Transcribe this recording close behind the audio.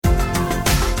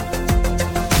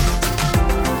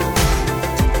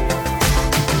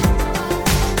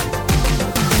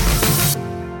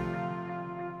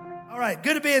right,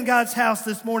 good to be in God's house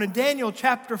this morning. Daniel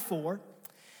chapter 4,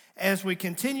 as we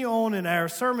continue on in our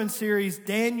sermon series,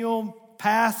 Daniel,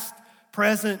 Past,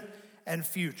 Present, and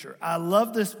Future. I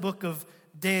love this book of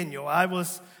Daniel. I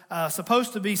was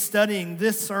supposed to be studying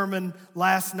this sermon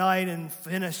last night and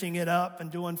finishing it up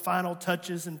and doing final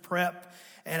touches and prep.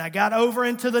 And I got over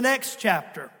into the next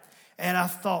chapter. And I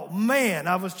thought, man,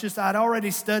 I'd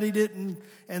already studied it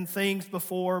and things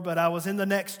before, but I was in the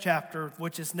next chapter,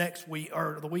 which is next week,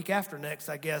 or the week after next,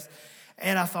 I guess.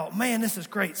 And I thought, man, this is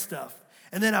great stuff.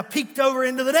 And then I peeked over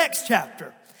into the next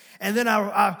chapter. And then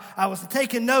I was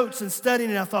taking notes and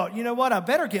studying, and I thought, you know what, I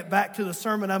better get back to the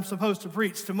sermon I'm supposed to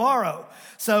preach tomorrow.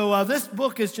 So this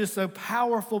book is just a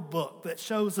powerful book that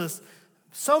shows us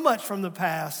so much from the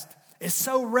past. It's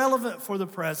so relevant for the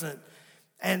present,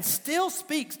 and still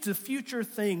speaks to future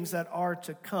things that are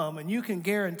to come. And you can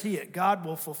guarantee it, God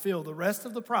will fulfill the rest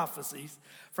of the prophecies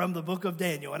from the book of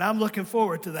Daniel. And I'm looking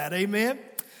forward to that, amen?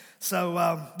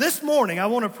 So this morning, I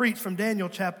want to preach from Daniel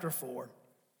chapter 4.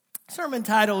 Sermon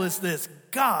title is this: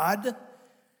 God,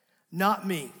 not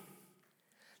me.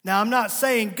 Now, I'm not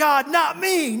saying, God, not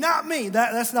me, not me.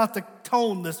 That's not the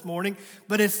tone this morning,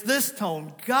 but it's this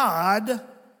tone: God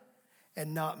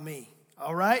and not me.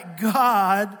 All right?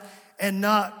 God and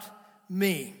not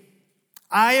me.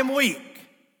 I am weak,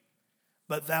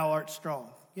 but thou art strong.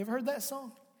 You ever heard that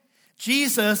song?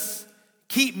 Jesus,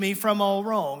 keep me from all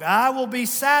wrong. I will be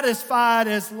satisfied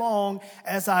as long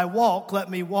as I walk. Let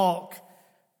me walk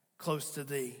close to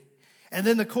thee. And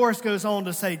then the chorus goes on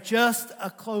to say, just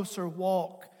a closer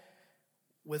walk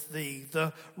with thee.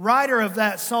 The writer of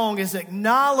that song is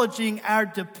acknowledging our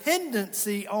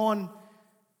dependency on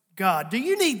God. Do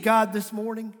you need God this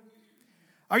morning?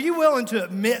 Are you willing to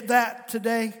admit that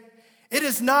today? It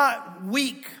is not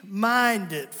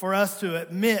weak-minded for us to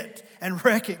admit and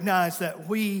recognize that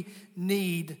we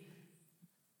need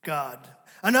God.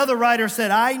 Another writer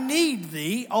said, I need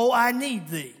thee, oh, I need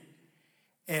thee.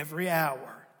 Every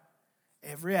hour,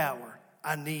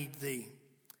 I need thee.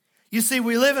 You see,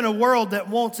 we live in a world that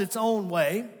wants its own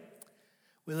way.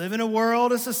 We live in a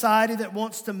world, a society that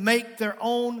wants to make their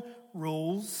own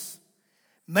rules,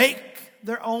 make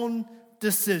their own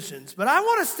decisions. But I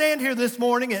want to stand here this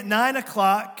morning at 9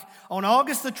 o'clock on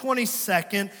August the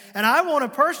 22nd, and I want to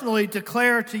personally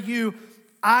declare to you,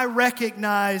 I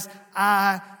recognize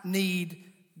I need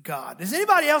God. Is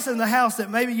anybody else in the house that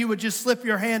maybe you would just slip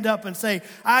your hand up and say,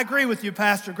 I agree with you,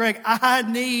 Pastor Greg. I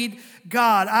need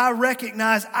God. I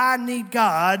recognize I need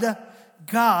God.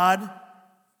 God,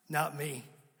 not me.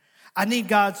 I need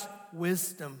God's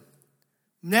wisdom.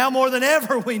 Now more than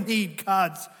ever, we need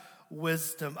God's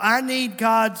wisdom. I need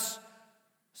God's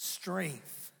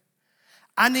strength.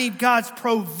 I need God's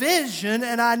provision,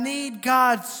 and I need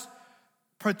God's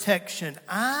protection.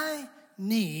 I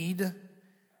need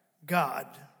God.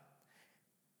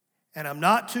 And I'm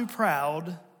not too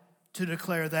proud to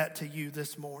declare that to you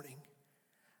this morning.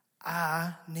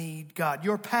 I need God.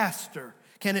 Your pastor.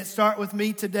 Can it start with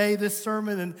me today, this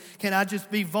sermon? And can I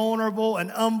just be vulnerable and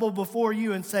humble before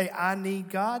you and say, I need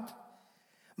God?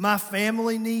 My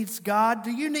family needs God.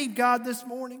 Do you need God this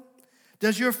morning?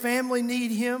 Does your family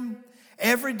need Him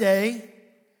every day,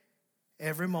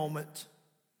 every moment?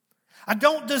 I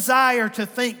don't desire to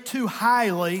think too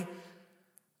highly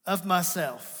of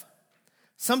myself.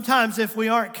 Sometimes if we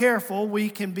aren't careful, we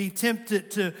can be tempted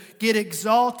to get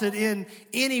exalted in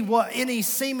any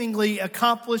seemingly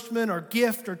accomplishment or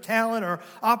gift or talent or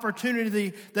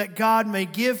opportunity that God may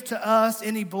give to us,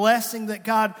 any blessing that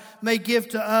God may give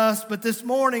to us. But this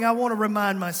morning, I want to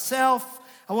remind myself,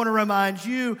 I want to remind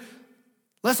you,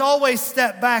 let's always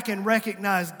step back and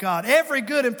recognize God. Every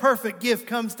good and perfect gift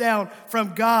comes down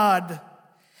from God.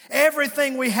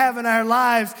 Everything we have in our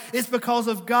lives is because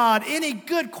of God. Any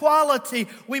good quality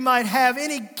we might have,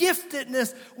 any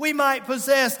giftedness we might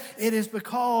possess, it is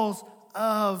because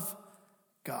of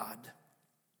God.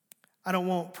 I don't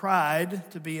want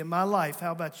pride to be in my life.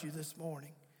 How about you this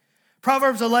morning?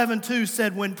 Proverbs 11:2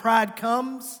 said, when pride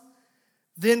comes,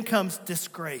 then comes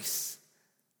disgrace.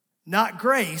 Not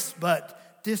grace,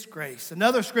 but disgrace.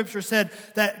 Another scripture said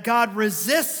that God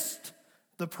resists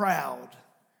the proud,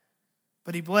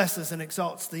 but He blesses and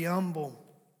exalts the humble.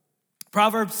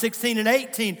 Proverbs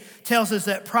 16:18 tells us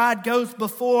that pride goes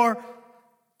before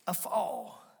a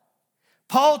fall.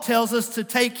 Paul tells us to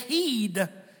take heed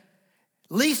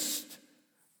lest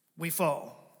we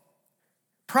fall.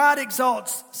 Pride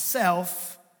exalts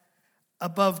self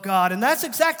above God. And that's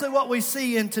exactly what we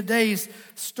see in today's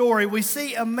story. We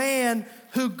see a man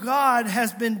who God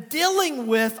has been dealing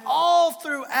with all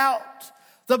throughout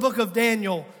the book of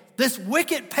Daniel. This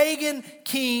wicked pagan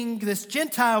king, this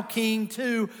Gentile king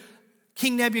too,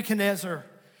 King Nebuchadnezzar.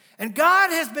 And God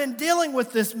has been dealing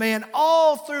with this man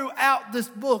all throughout this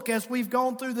book as we've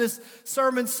gone through this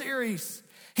sermon series.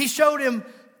 He showed him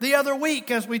the other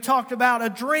week as we talked about a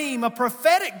dream, a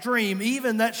prophetic dream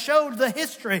even, that showed the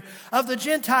history of the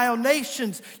Gentile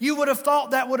nations. You would have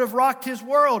thought that would have rocked his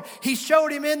world. He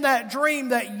showed him in that dream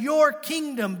that your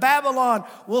kingdom, Babylon,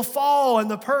 will fall and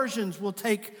the Persians will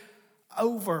take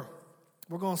over.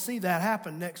 We're going to see that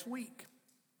happen next week.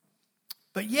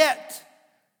 But yet,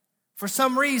 for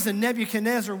some reason,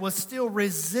 Nebuchadnezzar was still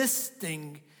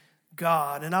resisting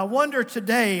God. And I wonder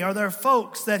today, are there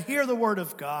folks that hear the word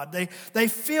of God? They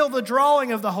feel the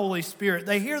drawing of the Holy Spirit.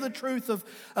 They hear the truth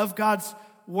of God's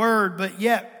word, but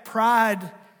yet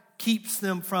pride keeps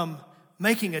them from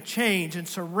making a change and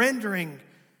surrendering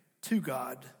to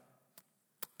God.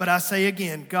 But I say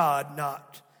again, God,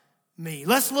 not me.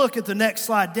 Let's look at the next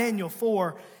slide, Daniel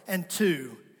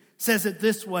 4:2. Says it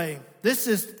this way. This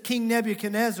is King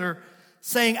Nebuchadnezzar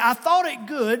saying, I thought it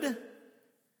good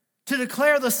to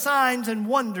declare the signs and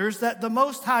wonders that the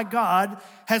Most High God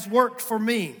has worked for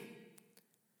me.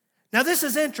 Now this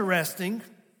is interesting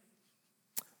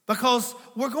because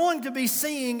we're going to be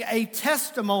seeing a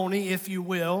testimony, if you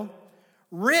will,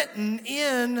 written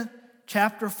in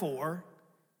chapter 4,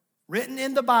 written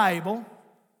in the Bible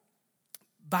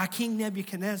by King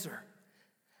Nebuchadnezzar.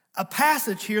 A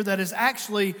passage here that is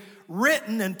actually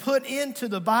written and put into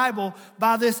the Bible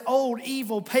by this old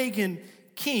evil pagan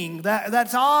king.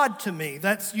 That's odd to me.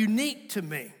 That's unique to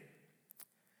me.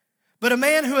 But a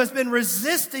man who has been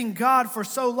resisting God for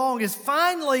so long is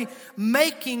finally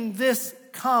making this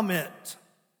comment.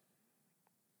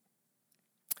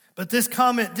 But this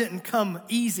comment didn't come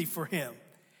easy for him.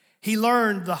 He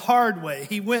learned the hard way.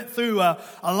 He went through a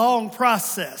long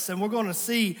process, and we're going to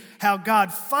see how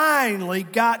God finally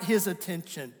got his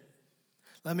attention.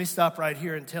 Let me stop right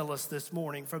here and tell us this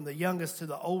morning, from the youngest to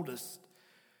the oldest,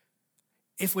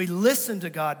 if we listen to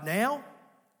God now,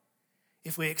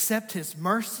 if we accept his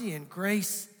mercy and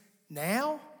grace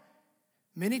now,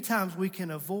 many times we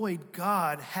can avoid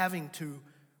God having to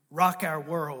rock our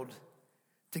world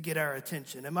to get our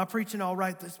attention. Am I preaching all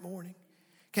right this morning?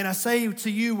 Can I say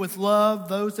to you with love,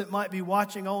 those that might be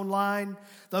watching online,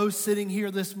 those sitting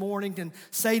here this morning, can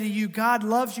say to you, God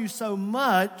loves you so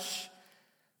much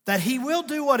that he will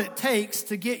do what it takes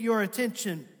to get your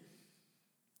attention.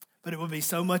 But it would be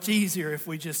so much easier if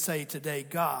we just say today,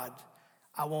 God,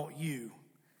 I want you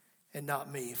and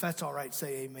not me. If that's all right,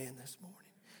 say amen this morning.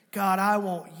 God, I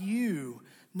want you,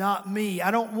 not me.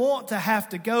 I don't want to have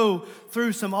to go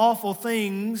through some awful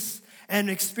things and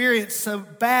experience some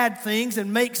bad things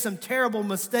and make some terrible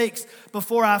mistakes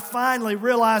before I finally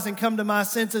realize and come to my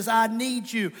senses, I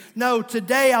need you. No,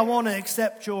 today I want to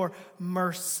accept your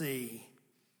mercy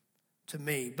to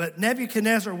me. But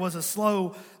Nebuchadnezzar was a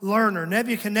slow learner.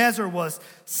 Nebuchadnezzar was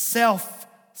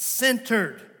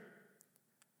self-centered.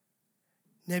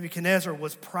 Nebuchadnezzar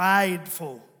was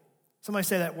prideful. Somebody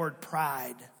say that word,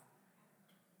 pride.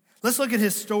 Let's look at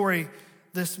his story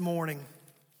this morning.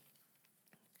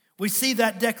 We see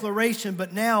that declaration,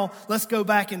 but now let's go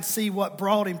back and see what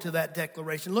brought him to that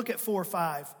declaration. Look at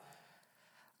 4:5.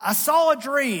 I saw a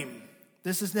dream.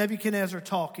 This is Nebuchadnezzar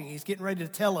talking. He's getting ready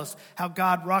to tell us how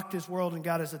God rocked his world and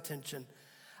got his attention.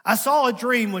 I saw a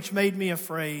dream which made me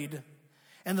afraid,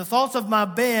 and the thoughts of my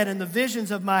bed and the visions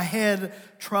of my head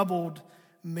troubled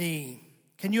me.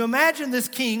 Can you imagine this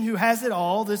king who has it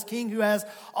all, this king who has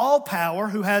all power,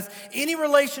 who has any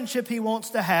relationship he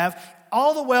wants to have,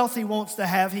 all the wealth he wants to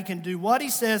have, he can do what he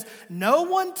says. No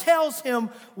one tells him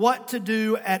what to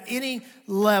do at any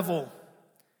level.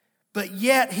 But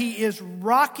yet he is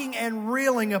rocking and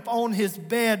reeling upon his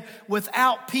bed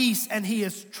without peace, and he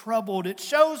is troubled. It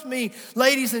shows me,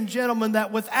 ladies and gentlemen,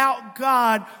 that without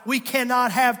God, we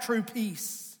cannot have true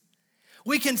peace.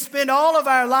 We can spend all of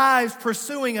our lives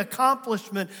pursuing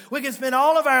accomplishment. We can spend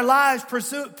all of our lives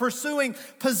pursuing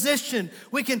position.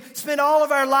 We can spend all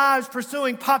of our lives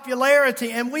pursuing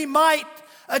popularity, and we might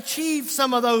achieve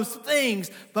some of those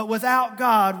things. But without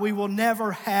God, we will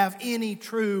never have any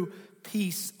true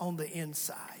peace on the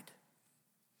inside.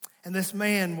 And this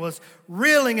man was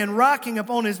reeling and rocking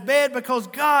upon his bed because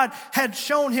God had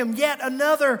shown him yet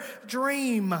another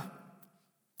dream.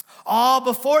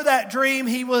 Before that dream,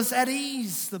 he was at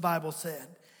ease, the Bible said.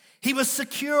 He was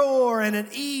secure and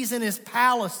at ease in his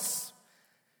palace.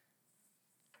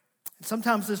 And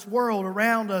sometimes this world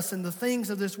around us and the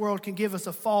things of this world can give us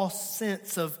a false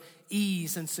sense of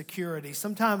ease and security.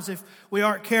 Sometimes if we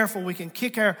aren't careful, we can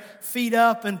kick our feet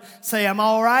up and say, I'm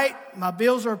all right, my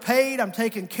bills are paid, I'm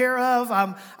taken care of,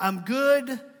 I'm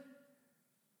good.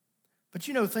 But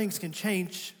you know, things can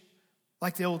change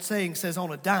like the old saying says,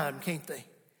 on a dime, can't they?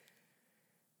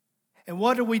 And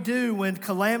what do we do when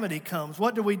calamity comes?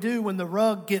 What do we do when the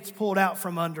rug gets pulled out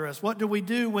from under us? What do we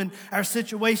do when our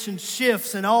situation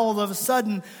shifts and all of a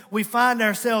sudden we find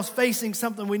ourselves facing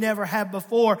something we never had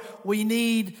before? We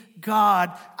need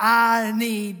God. I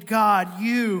need God.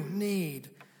 You need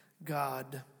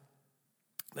God.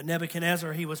 But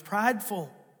Nebuchadnezzar, he was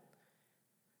prideful.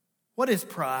 What is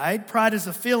pride? Pride is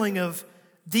a feeling of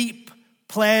deep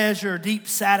pleasure, deep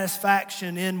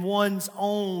satisfaction in one's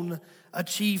own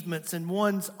achievements and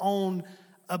one's own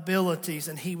abilities,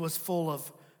 and he was full of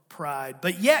pride.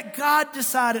 But yet God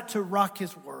decided to rock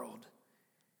his world.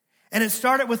 And it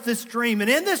started with this dream. And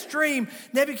in this dream,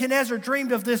 Nebuchadnezzar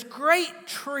dreamed of this great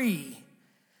tree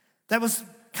that was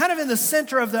kind of in the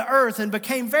center of the earth and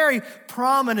became very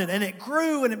prominent, and it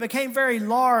grew and it became very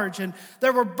large, and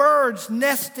there were birds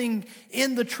nesting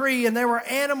in the tree, and there were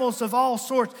animals of all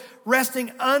sorts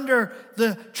resting under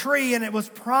the tree, and it was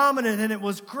prominent and it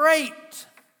was great.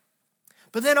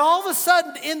 But then all of a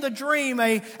sudden in the dream,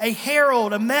 a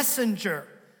herald, a messenger,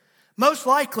 most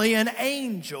likely an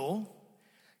angel,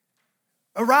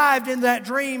 arrived in that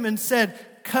dream and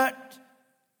said, "Cut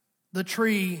the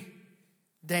tree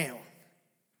down.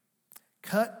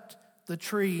 Cut the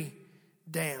tree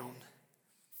down."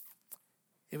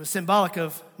 It was symbolic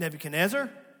of Nebuchadnezzar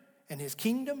and his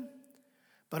kingdom.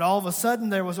 But all of a sudden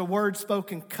there was a word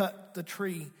spoken, cut the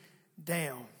tree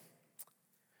down.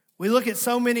 We look at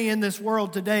so many in this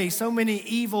world today, so many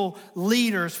evil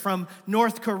leaders from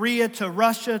North Korea to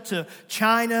Russia to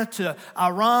China to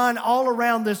Iran, all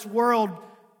around this world.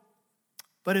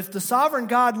 But if the sovereign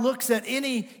God looks at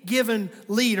any given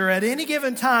leader at any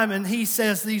given time and he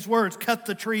says these words, cut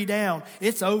the tree down,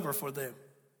 it's over for them.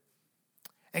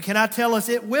 And can I tell us,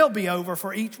 it will be over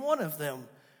for each one of them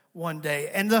one day.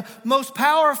 And the most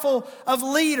powerful of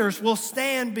leaders will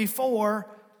stand before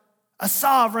a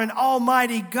sovereign,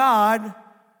 almighty God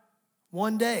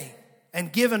one day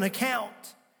and give an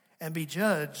account and be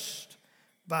judged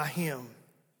by him.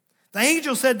 The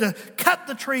angel said to cut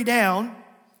the tree down.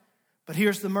 But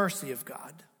here's the mercy of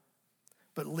God.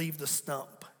 But leave the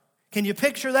stump. Can you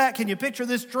picture that? Can you picture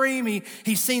this dream?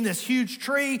 He's seen this huge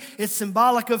tree. It's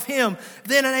symbolic of him.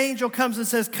 Then an angel comes and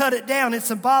says, cut it down. It's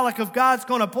symbolic of God's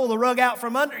going to pull the rug out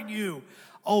from under you.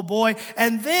 Oh boy.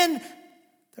 And then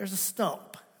there's a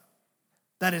stump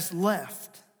that is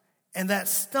left. And that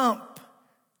stump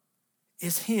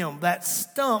is him. That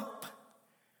stump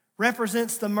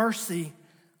represents the mercy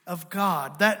of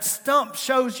God. That stump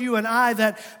shows you and I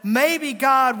that maybe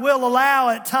God will allow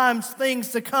at times things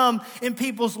to come in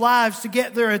people's lives to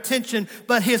get their attention,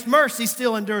 but his mercy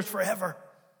still endures forever.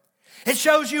 It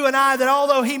shows you and I that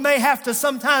although he may have to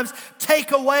sometimes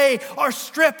take away or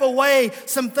strip away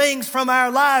some things from our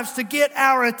lives to get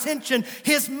our attention,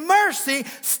 his mercy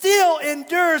still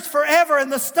endures forever,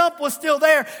 and the stump was still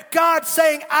there. God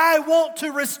saying, I want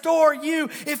to restore you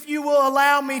if you will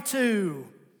allow me to.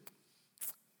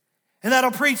 And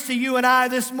that'll preach to you and I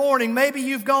this morning. Maybe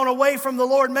you've gone away from the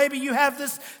Lord. Maybe you have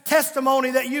this testimony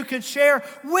that you could share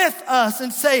with us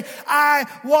and say, I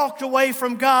walked away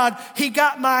from God. He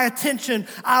got my attention.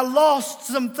 I lost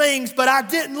some things, but I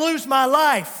didn't lose my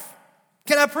life.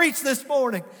 Can I preach this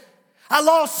morning? I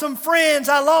lost some friends.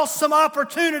 I lost some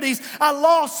opportunities. I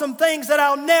lost some things that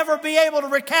I'll never be able to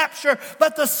recapture,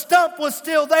 but the stump was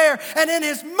still there. And in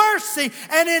his mercy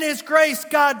and in his grace,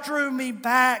 God drew me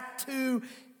back to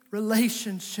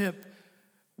relationship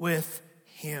with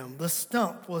him. The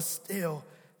stump was still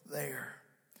there.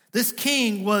 This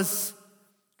king was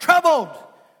troubled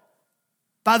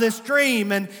by this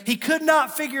dream, and he could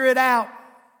not figure it out.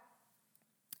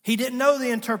 He didn't know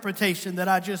the interpretation that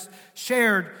I just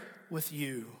shared with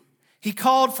you. He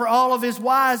called for all of his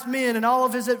wise men and all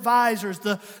of his advisors,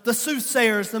 the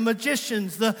soothsayers, the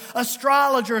magicians, the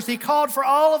astrologers. He called for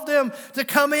all of them to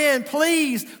come in.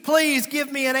 Please, please give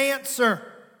me an answer.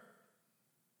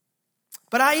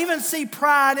 But I even see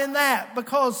pride in that,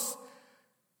 because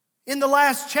in the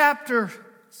last chapter,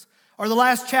 or the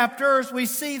last chapters, we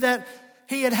see that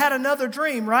he had another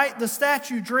dream, right? The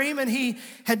statue dream, and he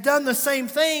had done the same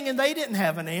thing, and they didn't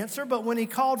have an answer. But when he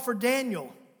called for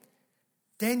Daniel,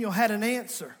 Daniel had an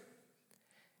answer.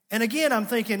 And again, I'm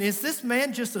thinking, is this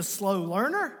man just a slow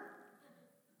learner?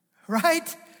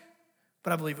 Right?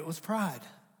 But I believe it was pride.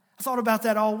 I thought about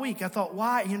that all week. I thought,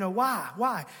 why?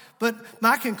 Why? But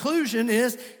my conclusion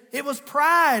is it was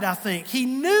pride, I think. He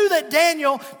knew that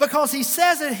Daniel, because he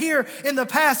says it here in the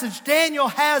passage, Daniel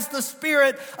has the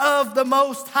Spirit of the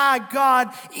Most High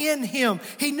God in him.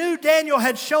 He knew Daniel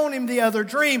had shown him the other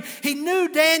dream. He knew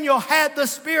Daniel had the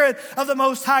Spirit of the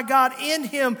Most High God in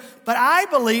him. But I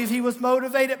believe he was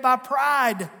motivated by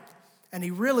pride. And he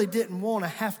really didn't want to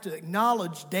have to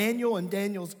acknowledge Daniel and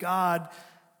Daniel's God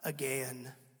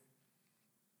again.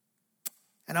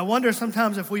 And I wonder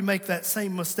sometimes if we make that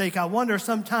same mistake. I wonder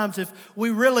sometimes if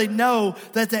we really know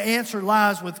that the answer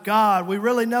lies with God. We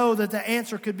really know that the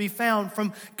answer could be found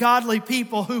from godly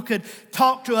people who could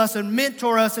talk to us and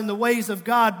mentor us in the ways of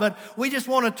God. But we just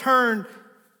want to turn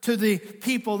to the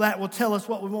people that will tell us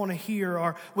what we want to hear.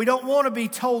 Or we don't want to be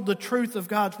told the truth of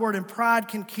God's word. And pride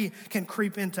can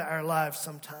creep into our lives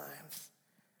sometimes.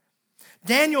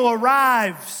 Daniel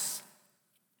arrives.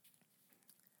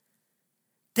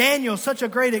 Daniel, such a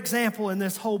great example in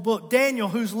this whole book. Daniel,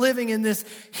 who's living in this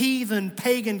heathen,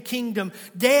 pagan kingdom.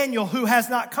 Daniel, who has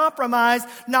not compromised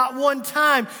not one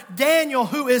time. Daniel,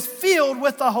 who is filled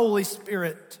with the Holy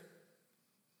Spirit.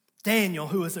 Daniel,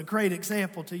 who is a great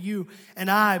example to you and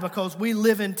I, because we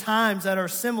live in times that are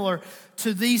similar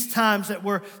to these times that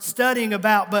we're studying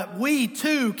about. But we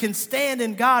too can stand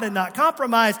in God and not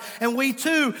compromise. And we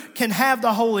too can have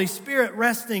the Holy Spirit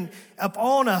resting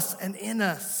upon us and in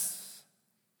us.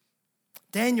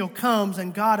 Daniel comes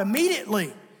and God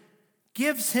immediately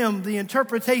gives him the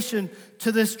interpretation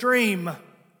to this dream.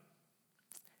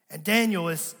 And Daniel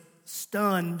is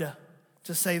stunned,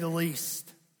 to say the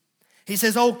least. He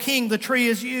says, "O king, the tree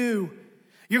is you.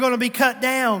 You're going to be cut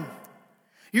down.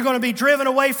 You're going to be driven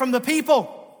away from the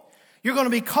people. You're going to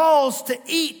be caused to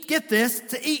eat," get this,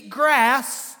 to eat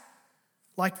grass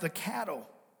like the cattle.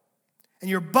 And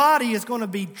your body is going to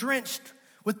be drenched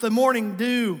with the morning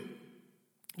dew.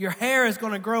 Your hair is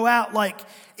going to grow out like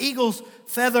eagle's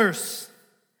feathers.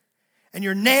 And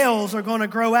your nails are going to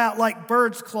grow out like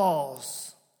bird's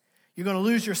claws. You're going to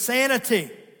lose your sanity.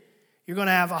 You're going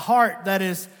to have a heart that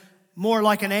is more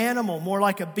like an animal, more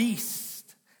like a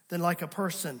beast than like a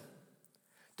person.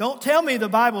 Don't tell me the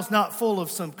Bible's not full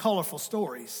of some colorful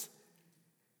stories.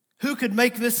 Who could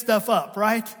make this stuff up,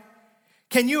 right?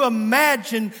 Can you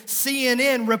imagine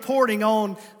CNN reporting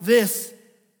on this?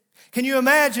 Can you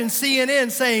imagine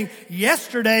CNN saying,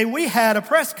 "Yesterday we had a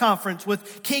press conference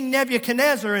with King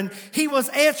Nebuchadnezzar and he was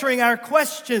answering our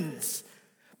questions.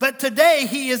 But today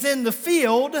he is in the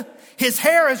field, his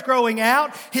hair is growing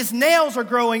out, his nails are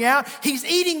growing out, he's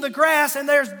eating the grass and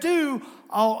there's dew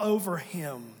all over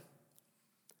him."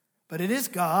 But it is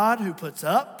God who puts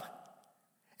up,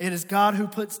 it is God who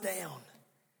puts down.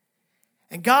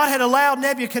 And God had allowed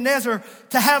Nebuchadnezzar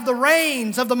to have the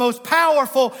reins of the most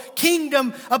powerful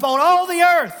kingdom upon all the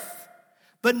earth.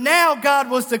 But now God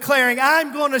was declaring,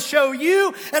 "I'm going to show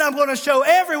you and I'm going to show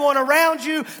everyone around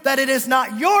you that it is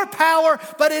not your power,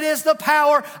 but it is the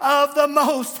power of the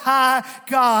Most High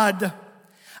God."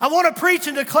 I want to preach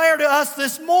and declare to us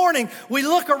this morning. We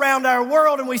look around our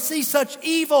world and we see such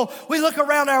evil. We look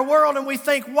around our world and we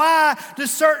think, why do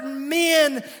certain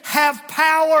men have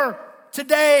power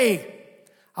today?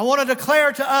 I want to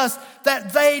declare to us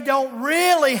that they don't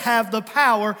really have the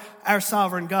power. Our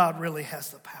sovereign God really has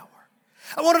the power.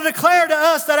 I want to declare to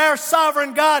us that our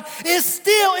sovereign God is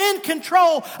still in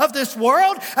control of this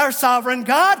world. Our sovereign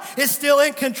God is still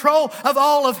in control of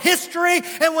all of history.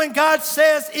 And when God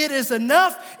says it is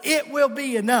enough, it will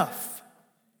be enough.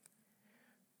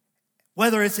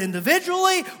 Whether it's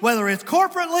individually, whether it's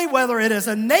corporately, whether it is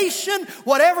a nation,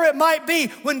 whatever it might be,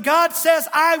 when God says,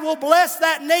 "I will bless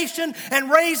that nation and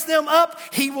raise them up,"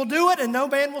 He will do it and no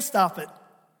man will stop it.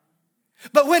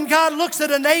 But when God looks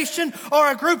at a nation or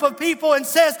a group of people and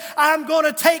says, "I'm going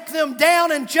to take them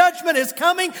down and judgment is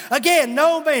coming," again,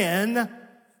 no man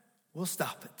will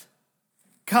stop it.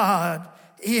 God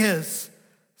is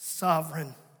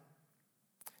sovereign.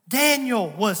 Daniel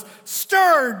was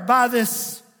stirred by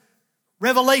this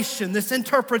revelation, this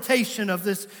interpretation of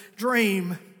this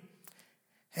dream.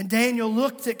 And Daniel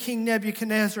looked at King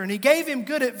Nebuchadnezzar and he gave him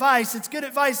good advice. It's good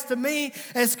advice to me,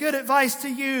 and it's good advice to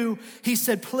you. He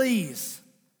said, "Please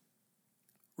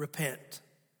repent.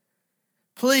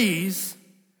 Please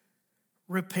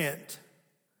repent."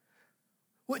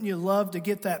 Wouldn't you love to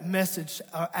get that message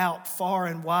out far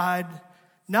and wide?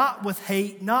 Not with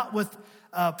hate, not with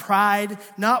pride,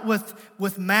 not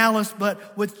with malice,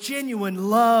 but with genuine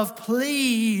love.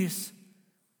 Please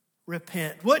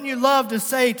repent. Wouldn't you love to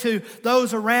say to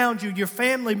those around you, your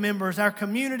family members, our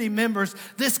community members,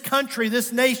 this country,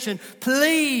 this nation,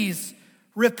 please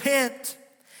repent.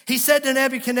 He said to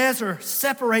Nebuchadnezzar,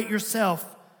 "Separate yourself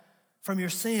from your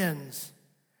sins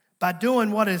by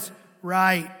doing what is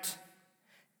right.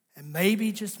 And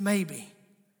maybe, just maybe,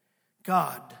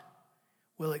 God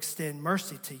will extend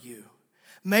mercy to you.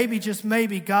 Maybe, just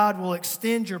maybe, God will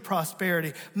extend your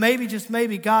prosperity. Maybe, just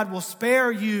maybe, God will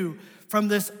spare you from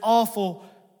this awful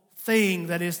thing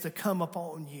that is to come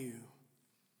upon you.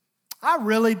 I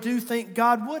really do think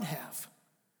God would have.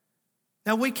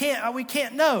 Now, we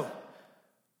can't know,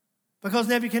 because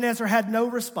Nebuchadnezzar had no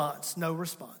response,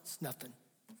 nothing.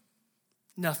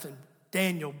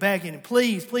 Daniel begging him,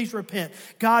 please repent.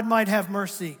 God might have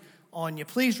mercy on you.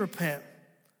 Please repent.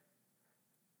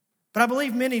 But I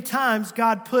believe many times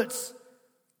God puts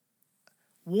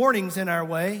warnings in our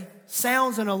way,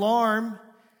 sounds an alarm,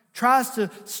 tries to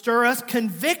stir us,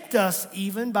 convict us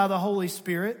even by the Holy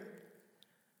Spirit,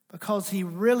 because he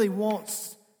really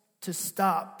wants to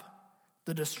stop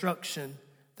the destruction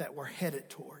that we're headed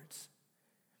towards.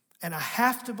 And I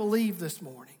have to believe this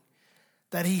morning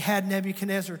that he had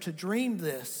Nebuchadnezzar to dream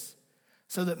this,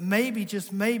 so that maybe,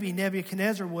 just maybe,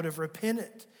 Nebuchadnezzar would have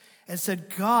repented and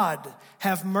said, God,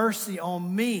 have mercy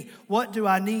on me. What do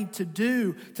I need to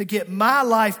do to get my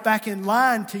life back in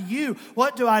line to you?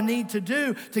 What do I need to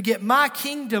do to get my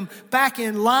kingdom back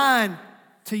in line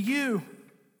to you?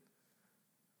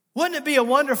 Wouldn't it be a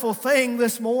wonderful thing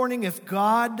this morning if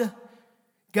God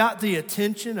got the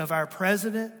attention of our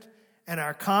president and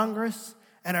our Congress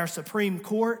and our Supreme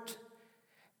Court,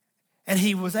 and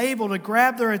he was able to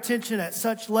grab their attention at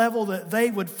such level that they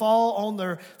would fall on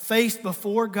their face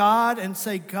before God and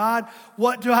say, God,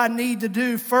 what do I need to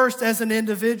do first as an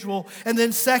individual? And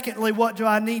then secondly, what do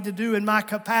I need to do in my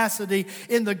capacity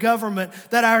in the government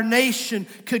that our nation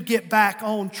could get back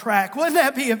on track? Wouldn't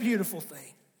that be a beautiful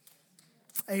thing?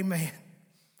 Amen.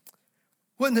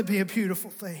 Wouldn't it be a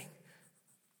beautiful thing?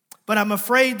 But I'm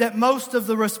afraid that most of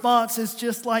the response is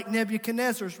just like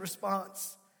Nebuchadnezzar's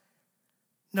response.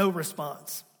 No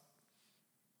response.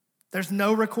 There's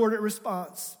no recorded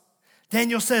response.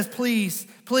 Daniel says, please,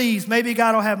 maybe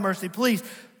God will have mercy. Please.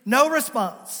 No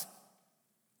response.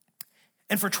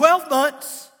 And for 12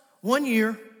 months, 1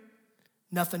 year,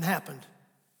 nothing happened.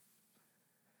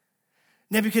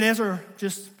 Nebuchadnezzar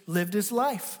just lived his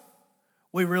life.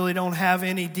 We really don't have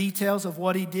any details of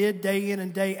what he did day in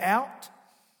and day out.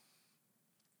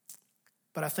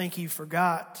 But I think he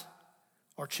forgot,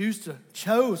 or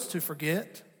chose to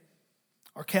forget,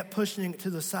 or kept pushing it to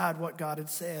the side what God had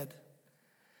said.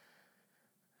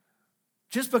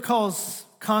 Just because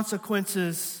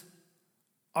consequences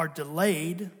are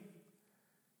delayed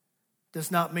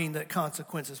does not mean that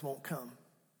consequences won't come.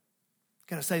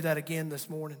 Can I say that again this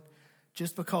morning?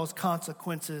 Just because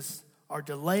consequences are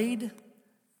delayed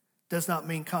does not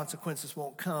mean consequences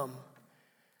won't come.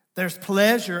 There's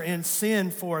pleasure in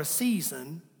sin for a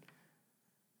season.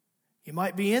 You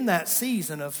might be in that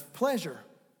season of pleasure,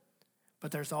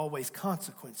 but there's always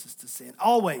consequences to sin.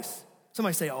 Always.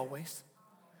 Somebody say always.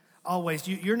 Always.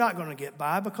 You're not going to get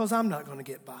by because I'm not going to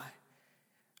get by.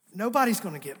 Nobody's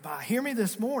going to get by. Hear me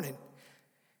this morning.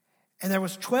 And there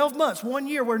was 12 months, 1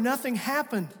 year where nothing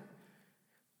happened.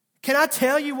 Can I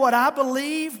tell you what I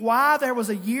believe, why there was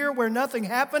a year where nothing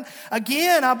happened?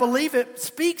 Again, I believe it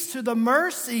speaks to the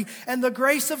mercy and the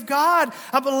grace of God.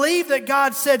 I believe that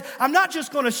God said, I'm not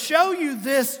just going to show you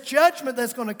this judgment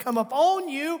that's going to come up on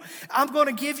you. I'm going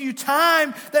to give you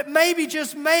time that maybe,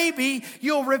 just maybe,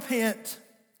 you'll repent.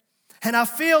 And I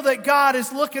feel that God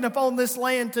is looking upon this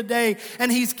land today,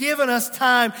 and He's given us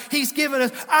time.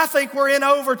 I think we're in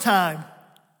overtime.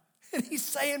 And He's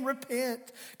saying, repent,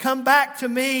 come back to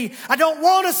me. I don't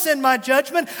want to send my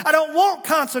judgment. I don't want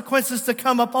consequences to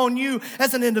come upon you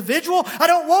as an individual. I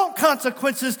don't want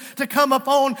consequences to come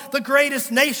upon the greatest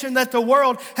nation that the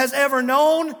world has ever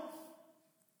known.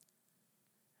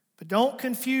 But don't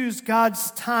confuse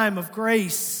God's time of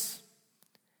grace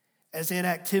as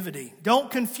inactivity. Don't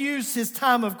confuse His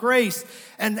time of grace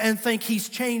and think He's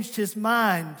changed His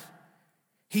mind.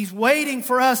 He's waiting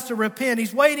for us to repent.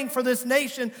 He's waiting for this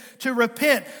nation to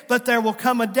repent. But there will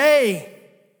come a day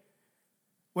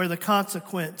where the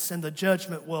consequence and the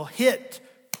judgment will hit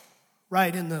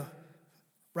right in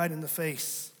the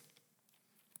face.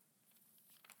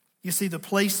 You see, the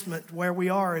placement where we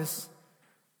are is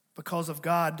because of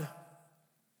God.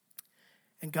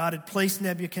 And God had placed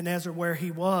Nebuchadnezzar where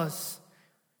he was.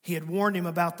 He had warned him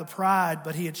about the pride,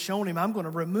 but He had shown him, I'm going to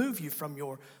remove you from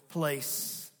your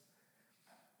place.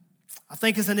 I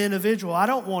think as an individual, I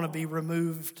don't want to be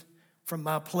removed from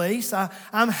my place.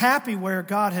 I'm happy where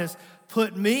God has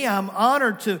put me. I'm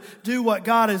honored to do what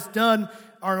God has done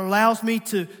or allows me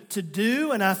to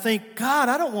do. And I think, God,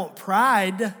 I don't want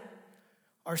pride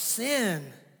or sin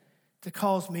to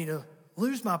cause me to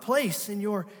lose my place in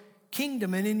your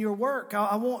kingdom and in your work.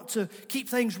 I want to keep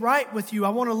things right with you. I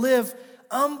want to live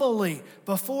humbly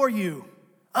before you.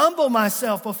 Humble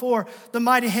myself before the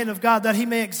mighty hand of God that he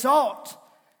may exalt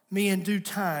me in due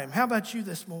time. How about you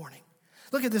this morning?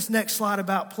 Look at this next slide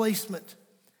about placement.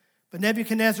 But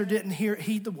Nebuchadnezzar didn't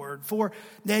heed the word. For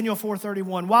Daniel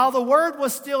 4:31, while the word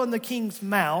was still in the king's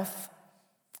mouth,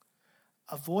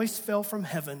 a voice fell from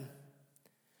heaven.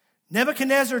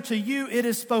 Nebuchadnezzar, to you it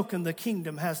is spoken, the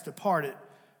kingdom has departed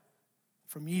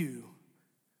from you.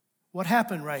 What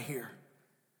happened right here?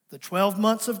 The 12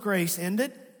 months of grace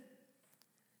ended.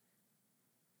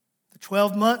 The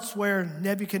 12 months where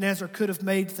Nebuchadnezzar could have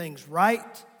made things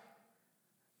right.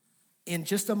 In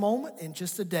just a moment, in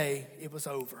just a day, it was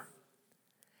over.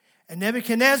 And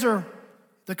Nebuchadnezzar,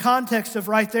 the context of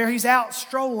right there, he's out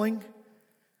strolling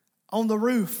on the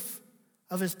roof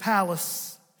of his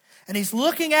palace. And he's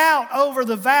looking out over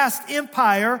the vast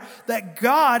empire that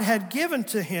God had given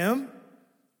to him.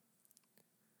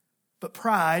 But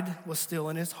pride was still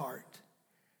in his heart.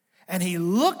 And he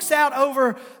looks out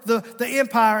over the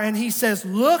empire and he says,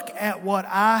 look at what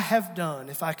I have done,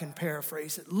 if I can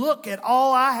paraphrase it. Look at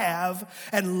all I have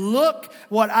and look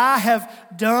what I have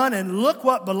done and look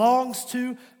what belongs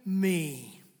to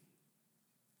me.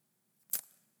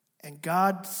 And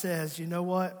God says, you know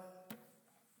what?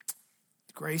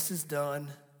 Grace is done.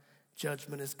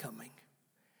 Judgment is coming.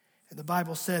 And the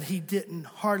Bible said he didn't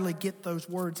hardly get those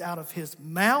words out of his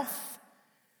mouth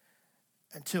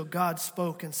until God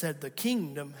spoke and said, the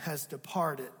kingdom has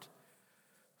departed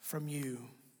from you.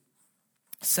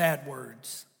 Sad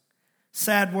words.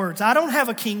 Sad words. I don't have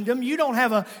a kingdom. You don't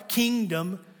have a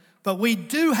kingdom. But we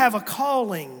do have a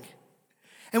calling.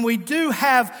 And we do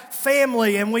have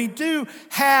family. And we do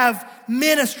have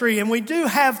ministry. And we do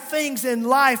have things in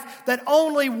life that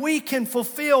only we can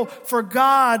fulfill for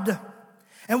God.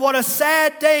 And what a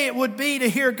sad day it would be to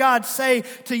hear God say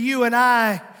to you and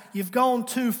I, you've gone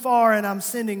too far and I'm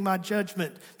sending my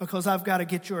judgment because I've got to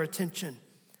get your attention.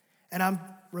 And I'm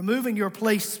removing your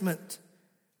placement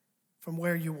from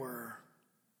where you were.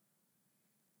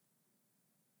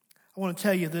 I want to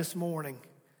tell you this morning,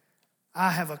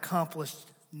 I have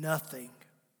accomplished nothing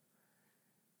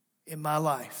in my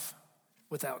life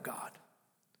without God.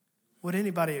 Would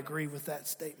anybody agree with that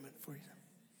statement for you?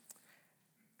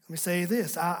 Let me say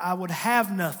this, I would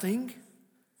have nothing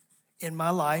in my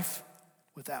life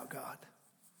without God.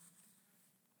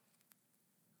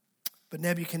 But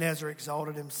Nebuchadnezzar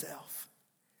exalted himself.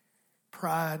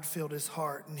 Pride filled his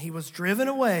heart, and he was driven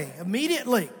away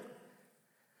immediately.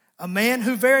 A man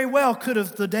who very well could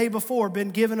have the day before been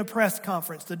given a press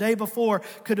conference. The day before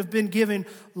could have been given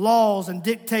laws and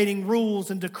dictating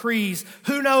rules and decrees.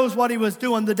 Who knows what he was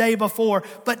doing the day before.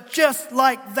 But just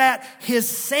like that, his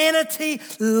sanity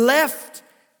left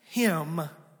him.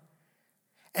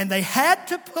 And they had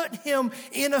to put him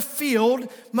in a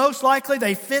field. Most likely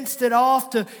they fenced it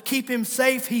off to keep him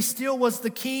safe. He still was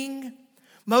the king.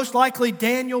 Most likely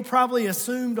Daniel probably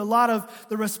assumed a lot of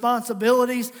the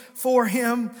responsibilities for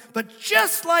him. But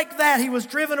just like that, he was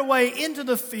driven away into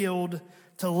the field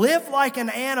to live like an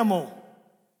animal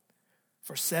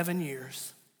for 7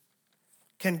 years.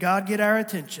 Can God get our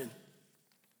attention?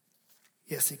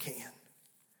 Yes, he can.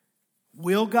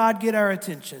 Will God get our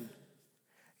attention?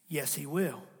 Yes, he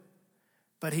will.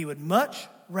 But he would much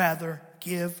rather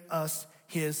give us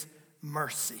his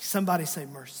mercy. Somebody say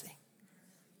mercy.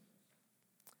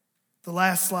 The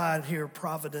last slide here,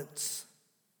 providence.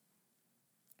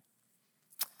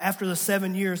 After the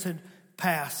 7 years had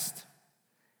passed,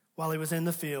 while he was in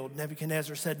the field,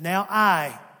 Nebuchadnezzar said, now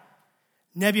I,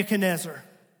 Nebuchadnezzar,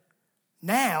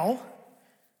 now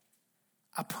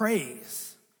I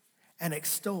praise and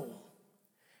extol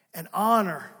and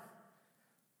honor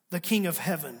the King of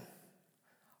heaven,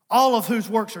 all of whose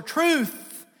works are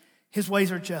truth, his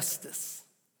ways are justice.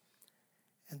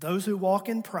 And those who walk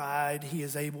in pride, he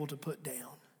is able to put down.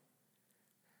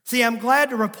 See, I'm glad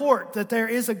to report that there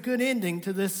is a good ending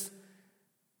to this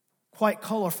quite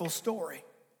colorful story.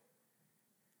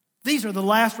 These are the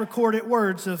last recorded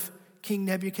words of King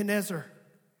Nebuchadnezzar.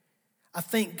 I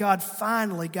think God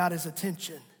finally got his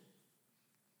attention.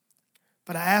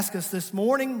 But I ask us this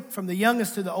morning, from the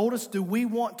youngest to the oldest, do we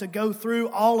want to go through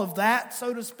all of that,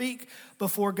 so to speak,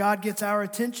 before God gets our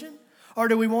attention? Or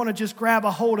do we want to just grab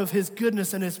a hold of his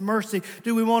goodness and his mercy?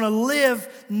 Do we want to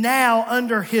live now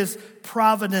under his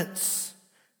providence?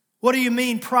 What do you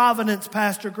mean providence,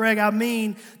 Pastor Greg? I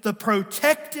mean the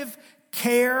protective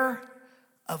care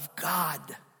of God.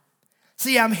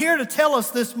 See, I'm here to tell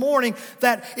us this morning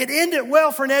that it ended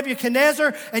well for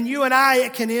Nebuchadnezzar, and you and I,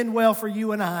 it can end well for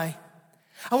you and I.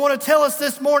 I want to tell us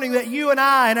this morning that you and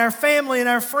I and our family and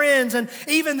our friends and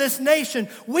even this nation,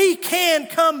 we can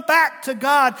come back to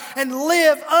God and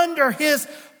live under His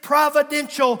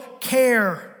providential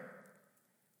care.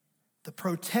 The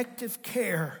protective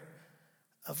care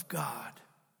of God.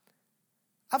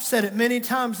 I've said it many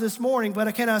times this morning,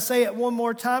 but can I say it one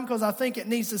more time? Because I think it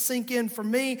needs to sink in for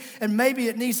me, and maybe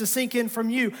it needs to sink in from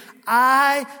you.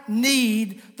 I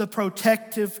need the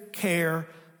protective care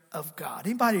of God.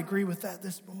 Anybody agree with that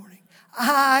this morning?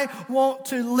 I want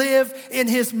to live in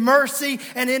His mercy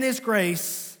and in His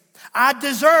grace. I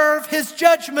deserve His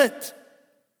judgment.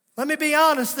 Let me be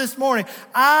honest this morning.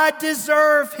 I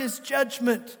deserve His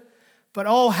judgment. But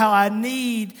oh, how I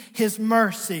need His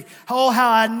mercy. Oh,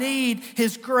 how I need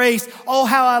His grace. Oh,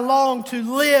 how I long to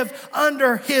live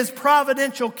under His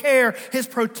providential care, His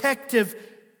protective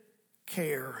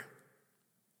care.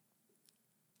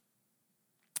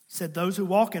 He said, those who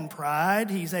walk in pride,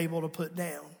 He's able to put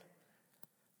down.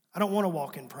 I don't want to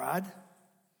walk in pride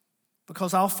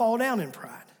because I'll fall down in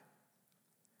pride.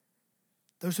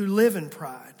 Those who live in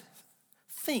pride,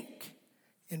 think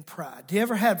in pride. Do you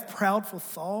ever have proudful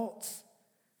thoughts?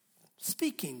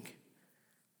 Speaking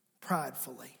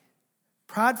pridefully.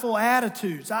 Prideful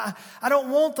attitudes. I don't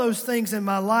want those things in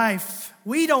my life.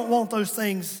 We don't want those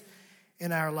things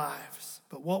in our lives.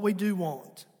 But what we do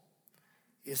want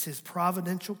is His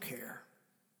providential care.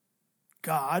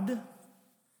 God,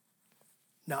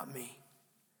 not me.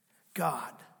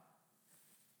 God,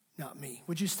 not me.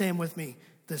 Would you stand with me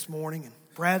this morning? And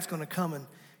Brad's going to come and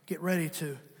get ready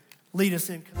to lead us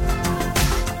in.